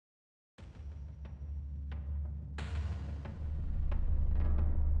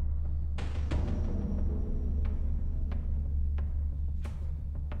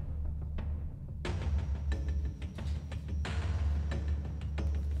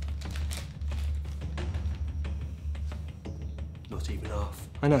Not even half.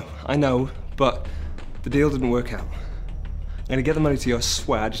 I know, but the deal didn't work out. I'm gonna get the money to you, I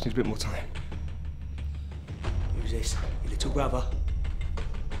swear, I just need a bit more time. Who's this? Your little brother?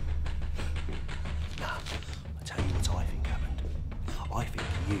 Nah, I'll tell you what I think happened. I think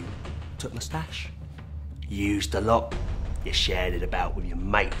you took my stash. Used a lot. You shared it about with your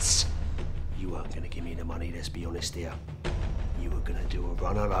mates. You weren't gonna give me the money, let's be honest here. You were gonna do a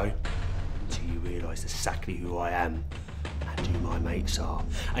run alone until you realised exactly who I am and who my mates are.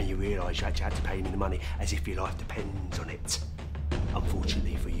 And you realised you had to pay me the money as if your life depends on it.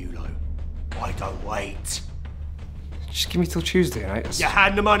 Unfortunately for you, Lo, I don't wait. Just give me till Tuesday, right? You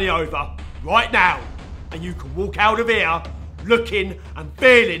hand the money over, right now, and you can walk out of here looking and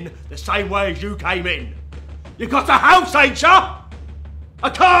feeling the same way as you came in. You got a house, ain't ya?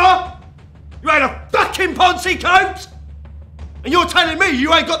 A car? You had a fucking Ponzi coat? And you're telling me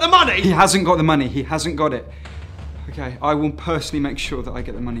you ain't got the money? He hasn't got the money, he hasn't got it. Okay, I will personally make sure that I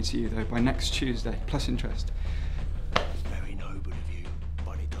get the money to you though by next Tuesday, plus interest. Very noble of you,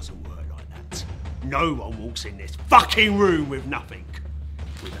 but it doesn't work like that. No one walks in this fucking room with nothing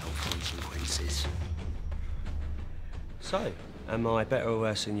without consequences. So, am I better or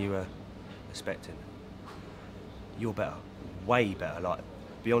worse than you were expecting? You're better, way better, like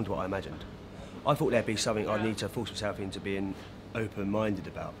beyond what I imagined. I thought there'd be something I'd need to force myself into being open-minded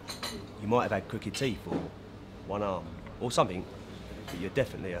about. You might have had crooked teeth or one arm or something, but you're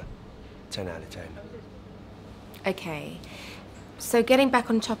definitely a 10 out of 10. Okay, so getting back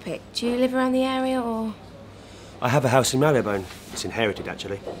on topic, do you live around the area or? I have a house in Marylebone. It's inherited,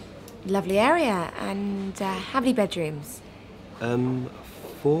 actually. Lovely area, and how many bedrooms?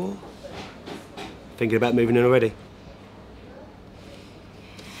 4. Thinking about moving in already?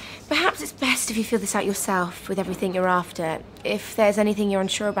 Perhaps it's best if you feel this out yourself with everything you're after. If there's anything you're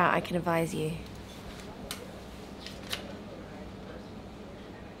unsure about, I can advise you.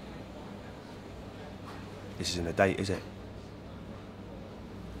 This isn't a date, is it?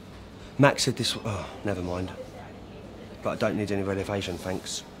 Max said this... Oh, never mind. But I don't need any renovation,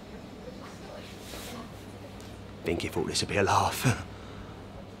 thanks. Think he thought this would be a laugh.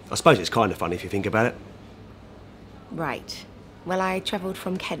 I suppose it's kind of funny if you think about it. Right. Well, I travelled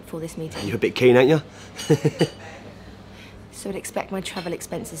from Kent for this meeting. You're a bit keen, ain't you? So I'd expect my travel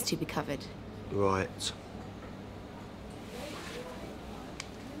expenses to be covered. Right.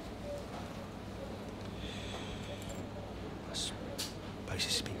 I suppose this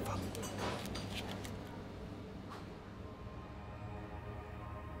has been fun.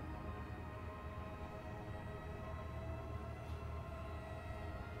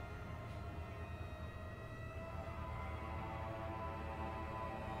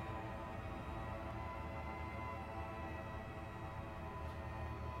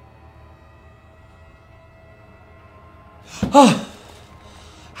 Oh!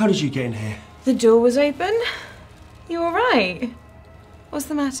 How did you get in here? The door was open. You all right? What's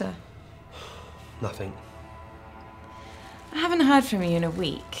the matter? Nothing. I haven't heard from you in a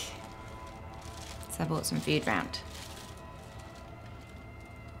week. So I brought some food round.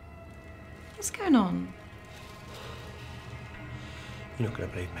 What's going on? You're not going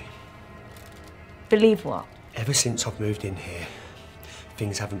to believe me. Believe what? Ever since I've moved in here,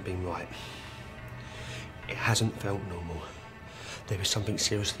 things haven't been right. It hasn't felt normal. There is something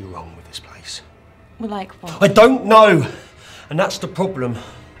seriously wrong with this place. Well, like what? I don't know! And that's the problem.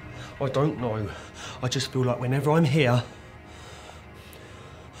 I don't know. I just feel like whenever I'm here,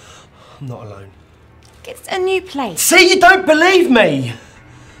 I'm not alone. It's a new place. See, you don't believe me!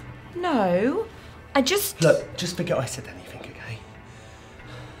 No, I just... Look, just forget I said anything, okay?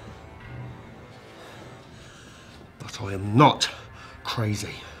 But I am not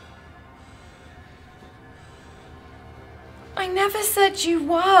crazy. I never said you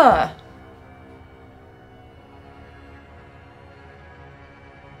were.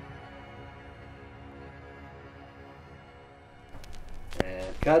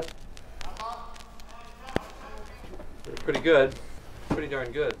 And cut. Pretty good. Pretty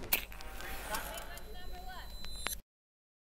darn good.